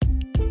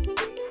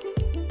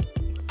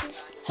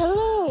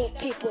Hello,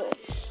 people.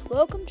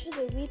 Welcome to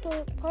the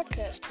Repo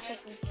Podcast.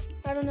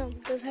 I don't know,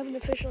 it doesn't have an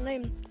official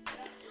name.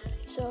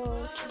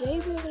 So, today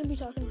we're going to be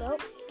talking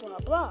about blah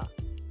blah.